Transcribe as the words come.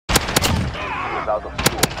is out of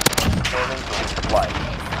fuel. Returning to resupply.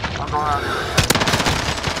 I'm going out there.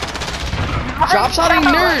 Drop shotting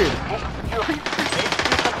nerd!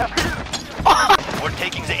 We're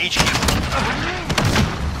taking the HQ.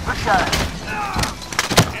 This guy.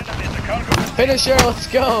 Finisher, let's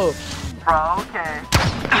go! Bro, okay.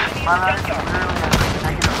 My life is literally a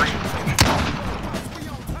negative rating.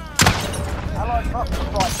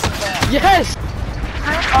 Yes!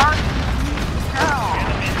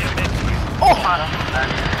 Oh!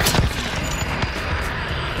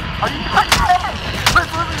 Are you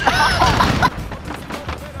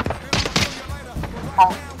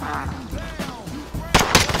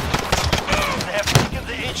They have taken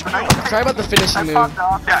the HQ. Sorry about the finishing move. Yeah,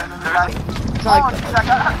 It's not like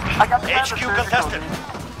I got the HQ contested.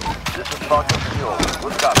 This is Falcon fuel.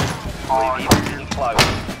 Good copy. UAV beginning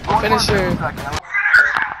flyover. Finisher.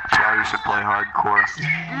 Yeah, you should play hardcore.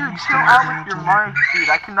 Dude, chill out with your mic, dude.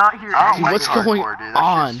 I cannot hear I don't anything. like What's going hardcore, dude.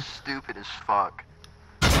 on? That shit's stupid as fuck.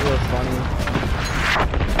 Real funny.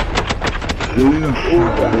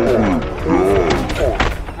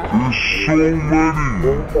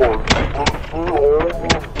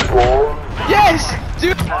 Yes!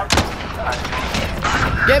 Dude!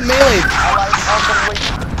 Get melee!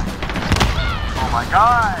 Oh my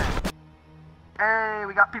god! Hey,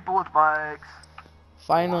 we got people with bikes.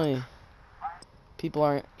 Finally. People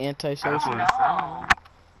aren't antisocial.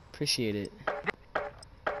 Appreciate it.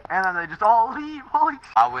 And then they just all leave. Holy shit.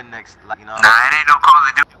 I win next, like, you know. it ain't no Call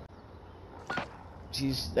of Duty.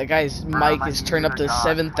 Jeez, that guy's Bro, mic my is turned up to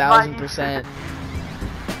computer, 7,000%.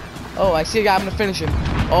 Oh, I see a guy. I'm gonna finish him.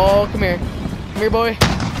 Oh, come here. Come here, boy.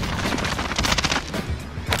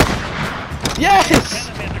 Yes!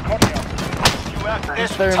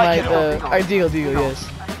 This Thermite, ideal, yes.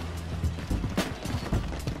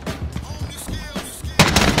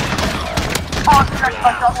 Oh, dude, I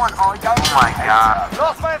got one. Oh, he got one. Oh my god.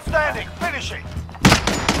 Last man standing. Finishing.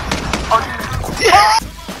 Oh, dude. Yeah!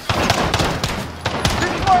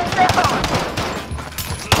 Dude, he's going down.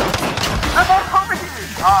 I'm over here.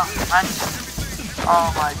 Oh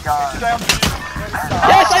my god. Down to you.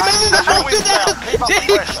 Yes, I made it! Don't do that!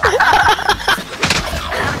 Jeez!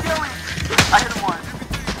 I hit him once.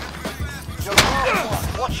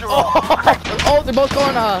 Watch your Oh, they're both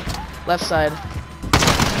going left side.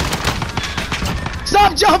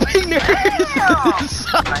 Stop jumping, nerd!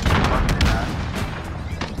 Stop.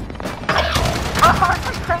 Oh, it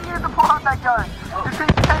takes 10 years to pull out that gun. It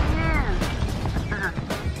takes 10 years.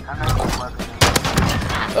 I'm not going to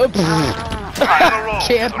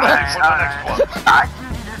Can't. Alright. I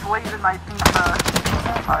dude, you just waited my FIFA.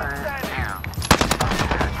 Alright. Damn.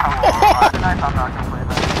 I'm not gonna play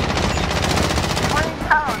that. Playing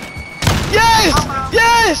couch. Yes!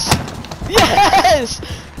 Yes! Yes!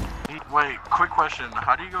 Wait, quick question.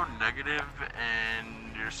 How do you go negative and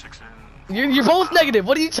you're 6 and... You're both negative.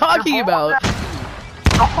 What are you talking about?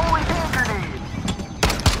 The holy hand grenade.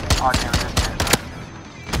 Oh damn it.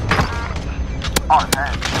 Oh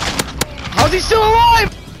man. How's he still alive?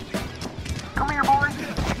 Come here, boy.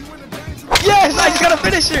 Yes! I just got a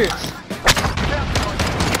finisher!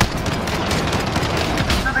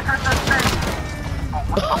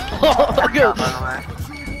 Oh, good.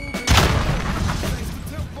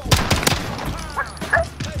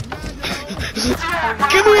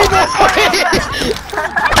 Give me that!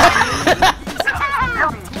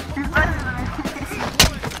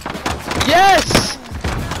 Yes!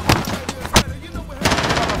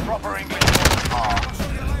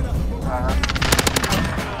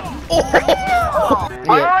 Oh!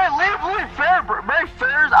 Alright, leave fair, bro. Make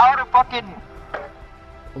fair's out of fucking...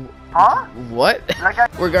 Huh? What? That guy...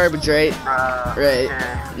 We're garbage, right? Right.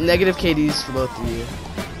 Okay. Negative KDs for both of you.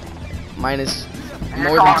 Minus You're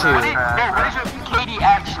more than calling 2. it- No, what is your KD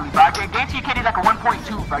actually, bro? I guarantee your KD is like a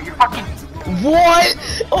 1.2, bro. You're fucking... What?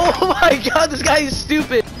 Oh my god, this guy is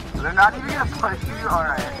stupid. They're not even gonna push you?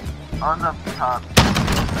 Alright. On the top.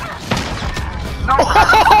 No!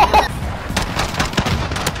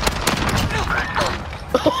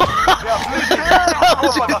 That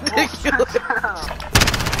was ridiculous.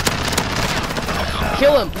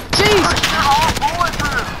 Kill him. Jeez! They're all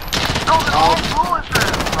bulletproof! No, they're all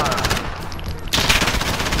bulletproof!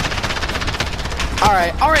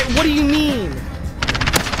 Alright, what do you mean?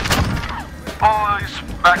 Oh, he's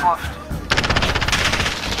back left.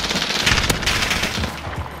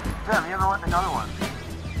 Damn, you haven't let another one.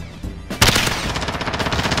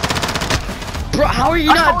 Bro, how are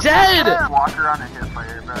you not dead? Walk around and hit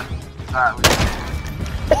fire, bro. That was...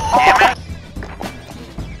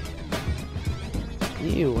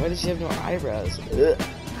 Ew, why does she have no eyebrows? Ugh,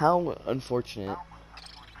 how unfortunate.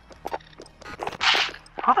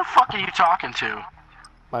 Who the fuck are you talking to?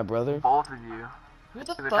 My brother. Both of you. Who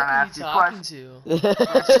the They're fuck trying to are you ask you talking questions.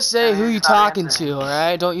 to? Just say who you Stop talking answering. to,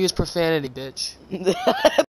 alright? Don't use profanity, bitch.